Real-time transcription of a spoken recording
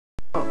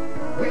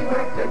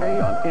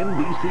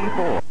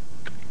NBC4.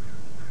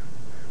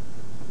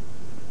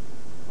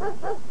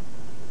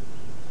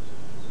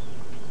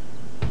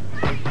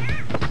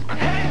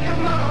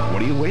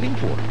 What are you waiting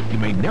for? You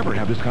may never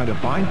have this kind of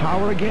fine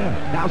power again.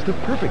 Now's the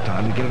perfect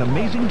time to get an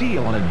amazing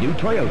deal on a new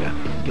Toyota.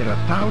 Get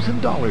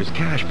 $1,000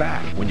 cash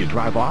back when you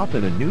drive off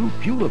in a new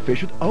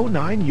fuel-efficient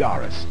 '09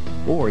 Yaris.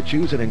 Or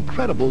choose an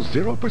incredible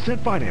 0%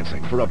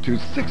 financing for up to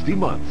 60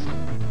 months.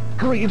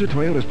 Hurry into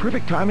Toyota's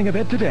perfect timing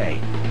event today.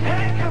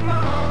 Hey, come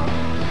on.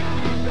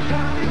 The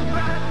time is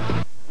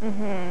right.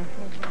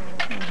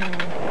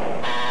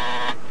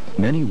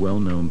 Many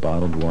well-known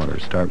bottled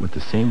waters start with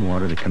the same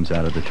water that comes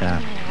out of the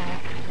tap.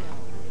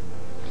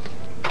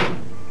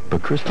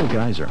 But Crystal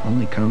Geyser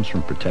only comes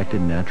from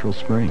protected natural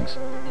springs.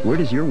 Where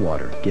does your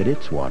water get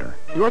its water?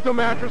 The Ortho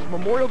Mattress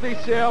Memorial Day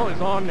sale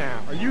is on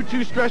now. Are you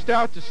too stressed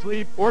out to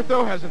sleep?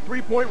 Ortho has a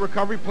 3-point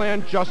recovery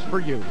plan just for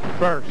you.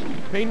 First,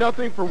 pay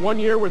nothing for 1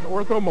 year with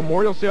Ortho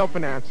Memorial Sale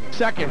financing.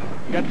 Second,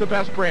 get the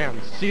best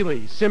brands,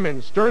 Sealy,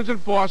 Simmons, Stearns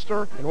 &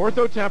 Foster, and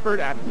Ortho Tempered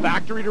at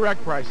factory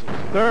direct prices.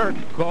 Third,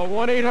 call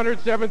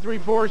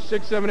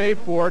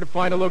 1-800-734-6784 to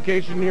find a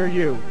location near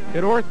you.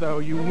 At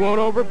Ortho, you won't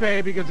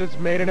overpay because it's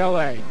made in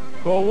L.A.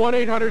 Call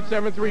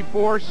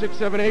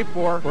 1-800-734-6784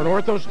 for an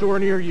Ortho store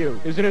near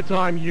you. Isn't it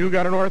time you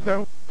got an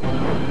Ortho?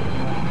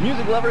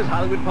 Music lovers,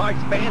 Hollywood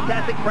Park's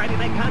fantastic Friday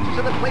night concerts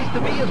are the place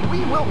to be as we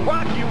will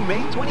rock you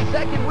May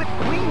 22nd with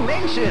Queen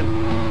Nation.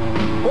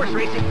 Horse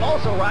racing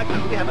also rocks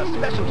as we have a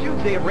special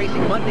huge day of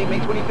racing Monday, May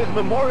 25th,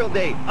 Memorial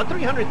Day. A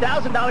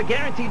 $300,000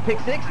 guaranteed pick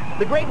six,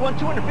 the grade one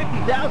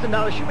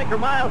 $250,000 Shoemaker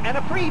Mile, and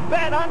a free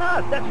bet on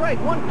us. That's right,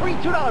 one free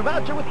 $2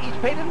 voucher with each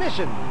paid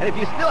admission. And if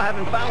you still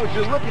haven't found what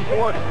you're looking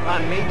for,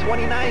 on May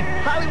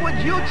 29th, Hollywood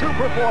U2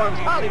 performs.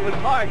 Hollywood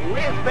Park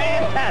is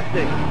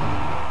fantastic.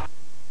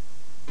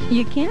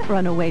 You can't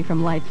run away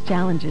from life's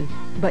challenges,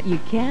 but you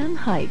can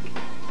hike.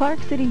 Park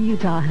City,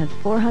 Utah has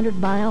 400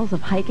 miles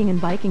of hiking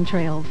and biking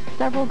trails,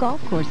 several golf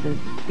courses,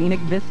 scenic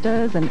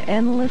vistas, and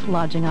endless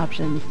lodging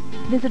options.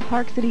 Visit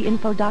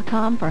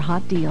parkcityinfo.com for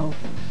hot deals.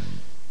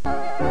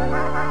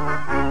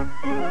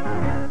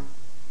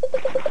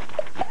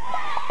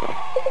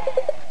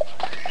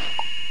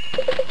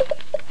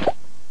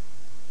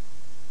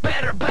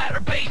 Better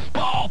batter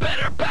baseball,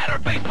 better batter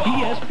baseball.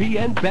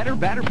 ESPN Better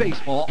Batter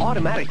Baseball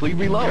automatically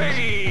reloads.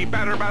 Hey,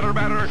 batter, batter,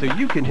 batter. So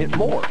you can hit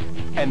more.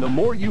 And the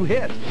more you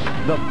hit,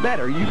 the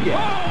better you get.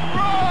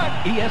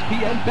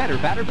 ESPN Better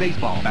Batter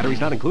Baseball.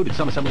 Batteries not included.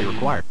 Some assembly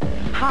required.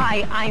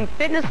 Hi, I'm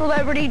fitness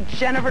celebrity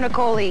Jennifer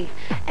Nicoli.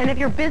 And if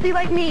you're busy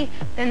like me,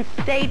 then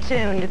stay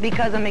tuned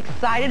because I'm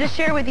excited to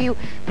share with you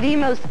the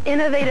most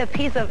innovative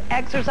piece of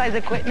exercise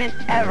equipment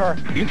ever.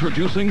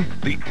 Introducing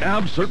the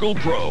Ab Circle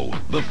Pro,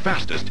 the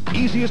fastest,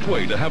 easiest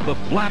way to have the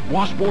flat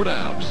washboard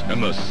abs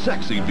and the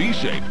sexy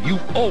V-shape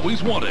you've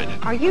always wanted.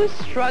 Are you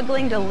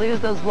struggling to lose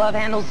those love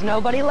handles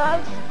nobody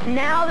loves?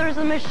 Now there's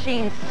a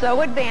machine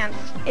so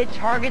advanced, it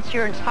targets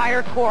your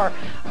entire core,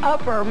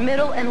 upper,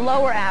 middle, and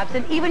lower abs,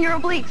 and even your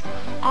obliques,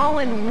 all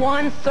in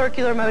one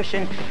circular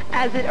motion,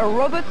 as it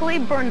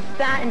aerobically burns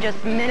fat in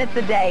just minutes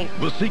a day.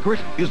 The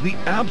secret is the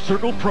Ab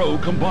Circle Pro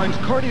combines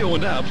cardio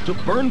and abs to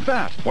burn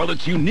fat, while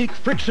its unique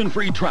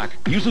friction-free track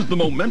uses the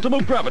momentum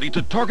of gravity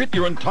to target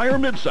your entire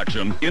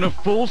midsection in a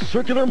full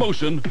circular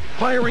motion,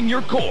 firing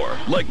your core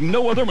like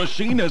no other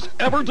machine has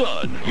ever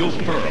done. You'll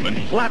firm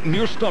and flatten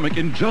your stomach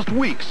in just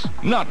weeks,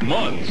 not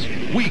months.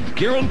 We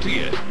guarantee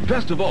it.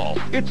 Best of all,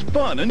 it's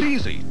fun and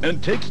easy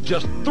and takes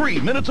just 3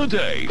 minutes a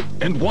day.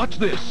 And watch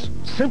this.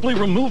 Simply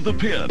remove the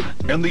pin,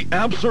 and the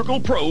Ab Circle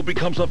Pro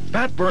becomes a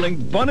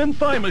fat-burning bun and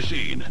thigh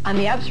machine. On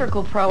the Ab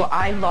Circle Pro,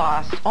 I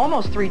lost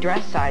almost 3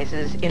 dress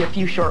sizes in a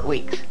few short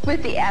weeks.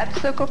 With the Ab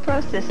Circle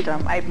Pro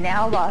system, I've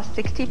now lost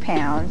 60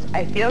 pounds,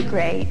 I feel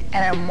great,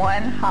 and I'm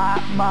one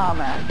hot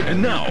mama.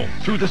 And now,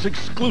 through this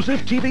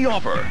exclusive TV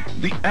offer,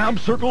 the Ab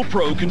Circle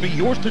Pro can be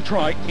yours to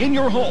try in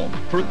your home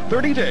for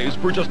 30 days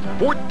for just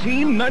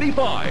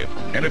 $14.95.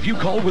 And if you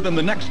call within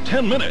the next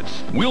 10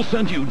 minutes, we'll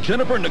send you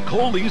Jennifer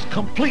Nicoli's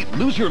complete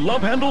Lose Your Love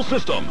Handle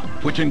system,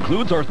 which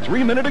includes our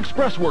 3-minute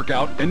express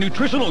workout and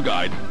nutritional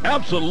guide,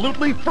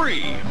 absolutely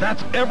free.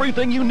 That's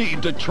everything you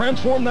need to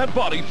transform that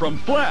body from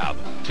flab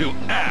to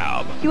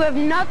ab. You have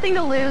nothing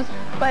to lose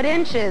but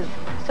inches.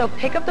 So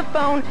pick up the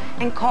phone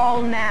and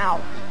call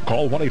now.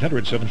 Call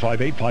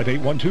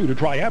 1-800-758-5812 to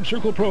try Ab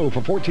Circle Pro for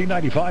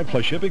 $14.95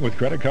 plus shipping with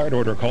credit card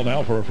order. Call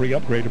now for a free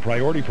upgrade to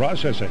priority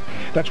processing.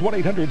 That's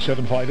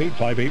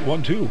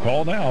 1-800-758-5812.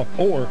 Call now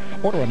or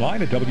order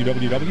online at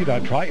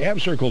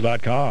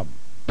www.tryabcircle.com.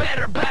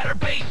 Better batter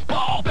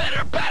baseball,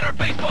 better batter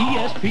baseball.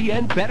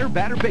 ESPN Better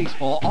Batter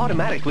Baseball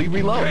automatically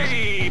reloads.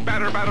 Hey,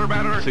 batter, batter,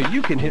 batter. So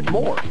you can hit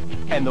more.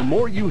 And the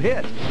more you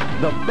hit,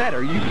 the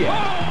better you get.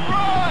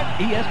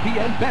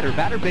 ESPN Better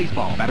Batter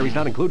Baseball. Batteries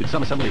not included.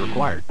 Some assembly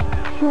required.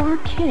 For our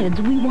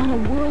kids, we want a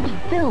world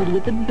filled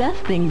with the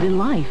best things in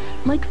life,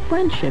 like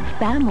friendship,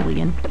 family,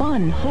 and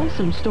fun,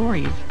 wholesome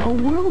stories. A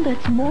world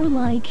that's more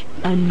like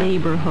a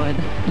neighborhood.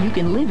 You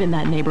can live in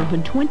that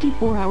neighborhood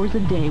 24 hours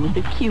a day with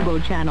the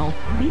Qubo channel,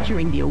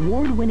 featuring the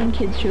award-winning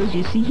kids shows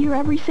you see here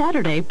every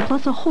Saturday,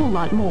 plus a whole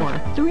lot more.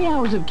 3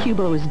 hours of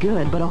Qubo is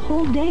good, but a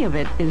whole day of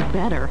it is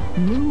better.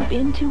 Move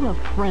into a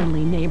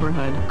friendly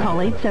neighborhood. Call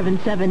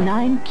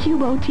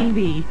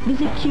 8779-QBO-TV.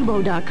 Visit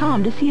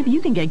Qubo.com to see if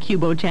you can get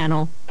Qubo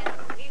channel.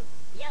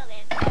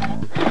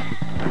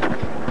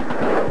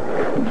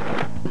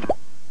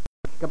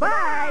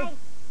 Goodbye!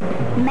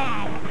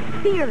 Mad,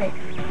 fearless,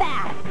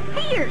 fast,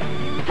 fierce!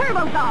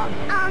 Turbo Dogs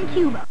on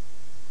Qubo.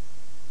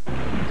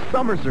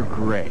 Summers are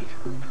great,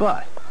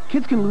 but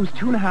kids can lose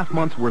 2.5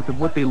 months worth of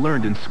what they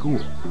learned in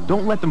school.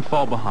 Don't let them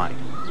fall behind.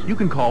 You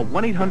can call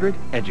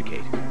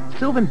 1-800-EDUCATE.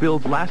 Sylvan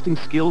builds lasting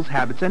skills,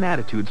 habits, and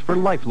attitudes for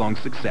lifelong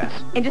success.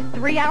 In just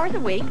 3 hours a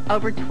week,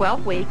 over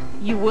 12 weeks,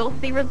 you will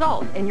see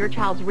results in your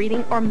child's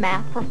reading or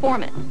math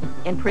performance.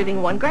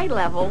 Improving 1 grade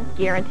level,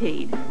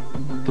 guaranteed.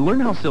 To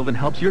learn how Sylvan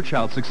helps your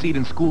child succeed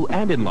in school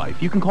and in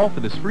life, you can call for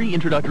this free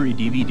introductory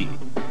DVD.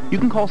 You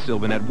can call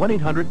Sylvan at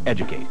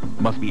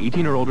 1-800-EDUCATE. Must be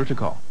 18 or older to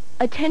call.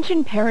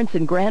 Attention parents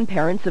and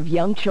grandparents of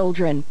young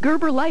children.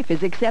 Gerber Life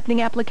is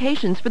accepting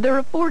applications for their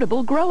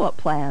affordable grow-up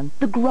plan.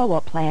 The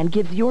grow-up plan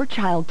gives your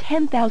child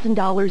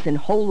 $10,000 in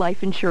whole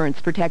life insurance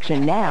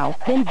protection now,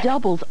 then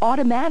doubles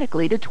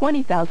automatically to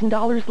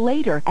 $20,000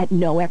 later at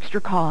no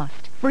extra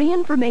cost. Free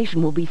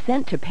information will be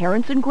sent to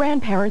parents and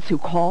grandparents who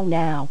call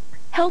now.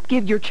 Help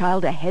give your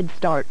child a head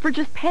start for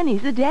just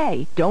pennies a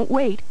day. Don't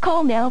wait.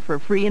 Call now for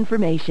free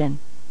information.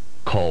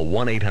 Call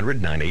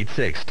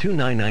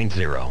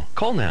 1-800-986-2990.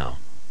 Call now.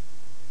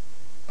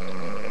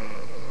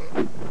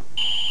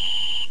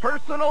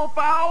 Personal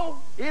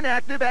foul?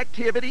 Inactive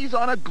activities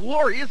on a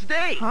glorious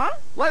day. Huh?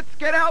 Let's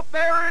get out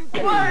there and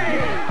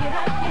play!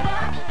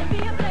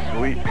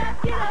 Sweet.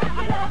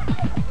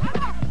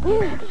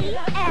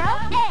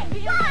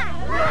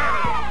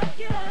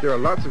 There are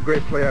lots of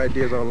great play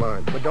ideas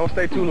online, but don't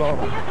stay too long.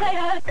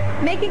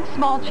 Making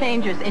small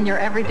changes in your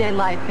everyday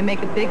life can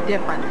make a big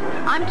difference.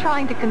 I'm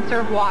trying to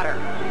conserve water.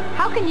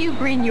 How can you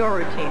green your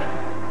routine?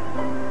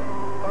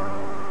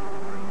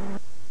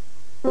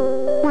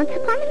 Once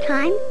upon a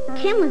time,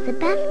 Tim was the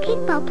best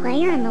kickball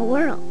player in the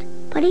world.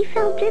 But he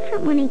felt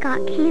different when he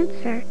got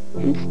cancer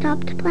and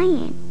stopped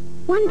playing.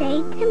 One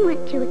day, Tim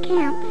went to a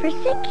camp for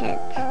sick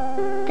kids.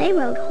 They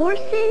rode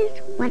horses,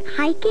 went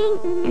hiking,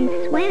 and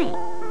swimming.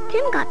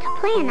 Tim got to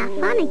play and have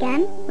fun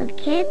again with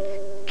kids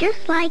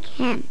just like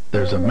him.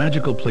 There's a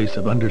magical place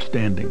of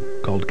understanding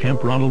called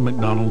Camp Ronald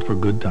McDonald for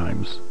Good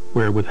Times,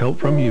 where with help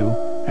from you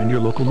and your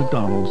local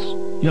McDonald's,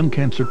 young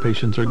cancer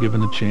patients are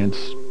given a chance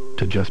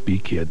to just be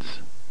kids.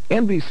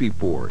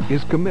 NBC4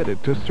 is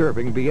committed to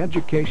serving the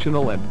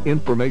educational and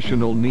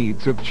informational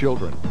needs of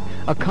children.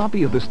 A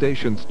copy of the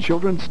station's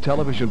Children's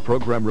Television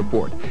Program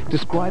Report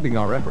describing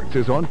our efforts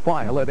is on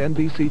file at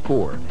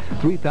NBC4,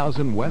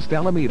 3000 West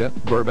Alameda,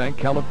 Burbank,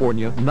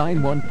 California,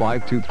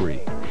 91523.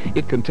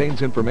 It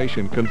contains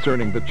information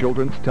concerning the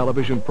children's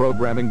television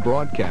programming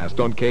broadcast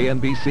on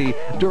KNBC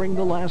during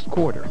the last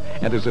quarter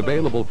and is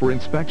available for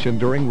inspection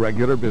during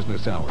regular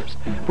business hours.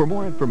 For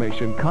more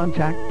information,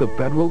 contact the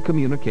Federal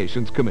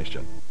Communications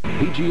Commission.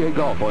 PGA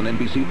Golf on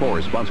NBC4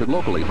 is sponsored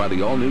locally by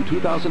the all-new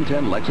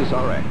 2010 Lexus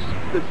RX.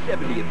 The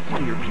 70th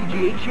Senior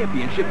PGA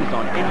Championship is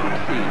on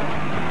NBC.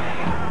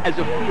 As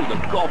a field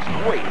of golf's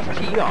greatest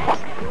tee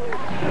off.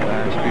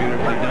 That's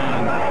beautifully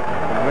done.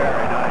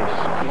 Very nice.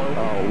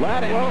 Oh,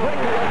 let it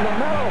trickle in the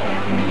middle.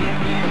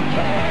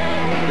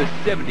 The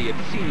 70th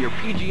Senior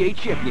PGA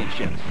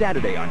Championship,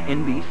 Saturday on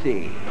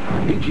NBC.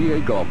 PGA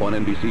Golf on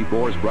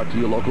NBC4 is brought to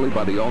you locally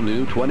by the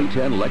all-new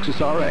 2010 Lexus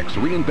RX,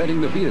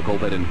 reinventing the vehicle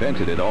that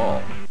invented it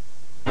all.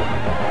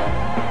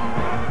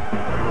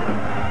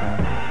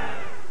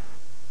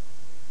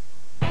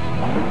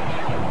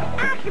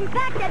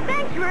 Action-packed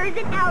adventurers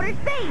in outer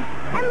space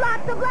and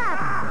lots of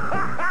laughs.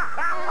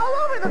 All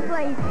over the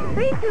place.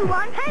 3, 2,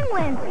 1,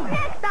 Penguins.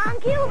 Next on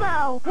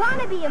Qubo. Want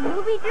to be a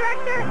movie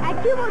director?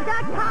 At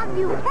Qubo.com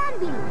you can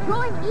be.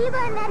 Join Eva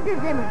and Edgar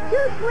Zimmer,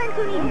 2 twins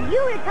who need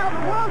you to tell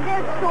the world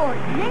their story.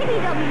 Maybe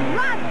they'll be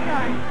rock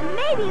stars.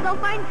 Maybe they'll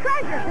find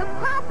treasure. The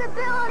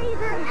possibilities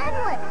are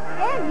endless.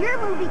 And your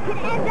movie could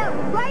end up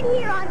right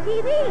here on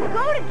TV.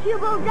 Go to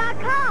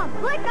Qubo.com.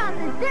 Click on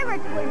the Zimmer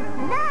twins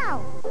now.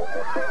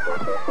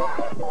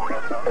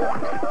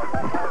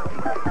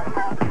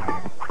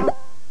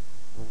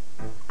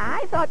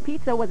 I thought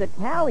pizza was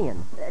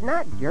Italian,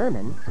 not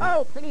German.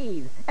 Oh,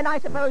 please. And I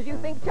suppose you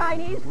think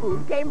Chinese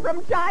food came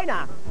from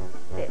China.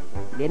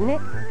 Didn't it?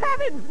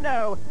 Heavens,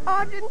 no.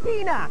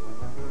 Argentina.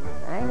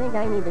 I think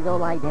I need to go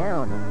lie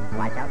down and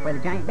watch out for the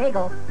giant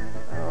bagel.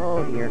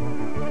 Oh, dear.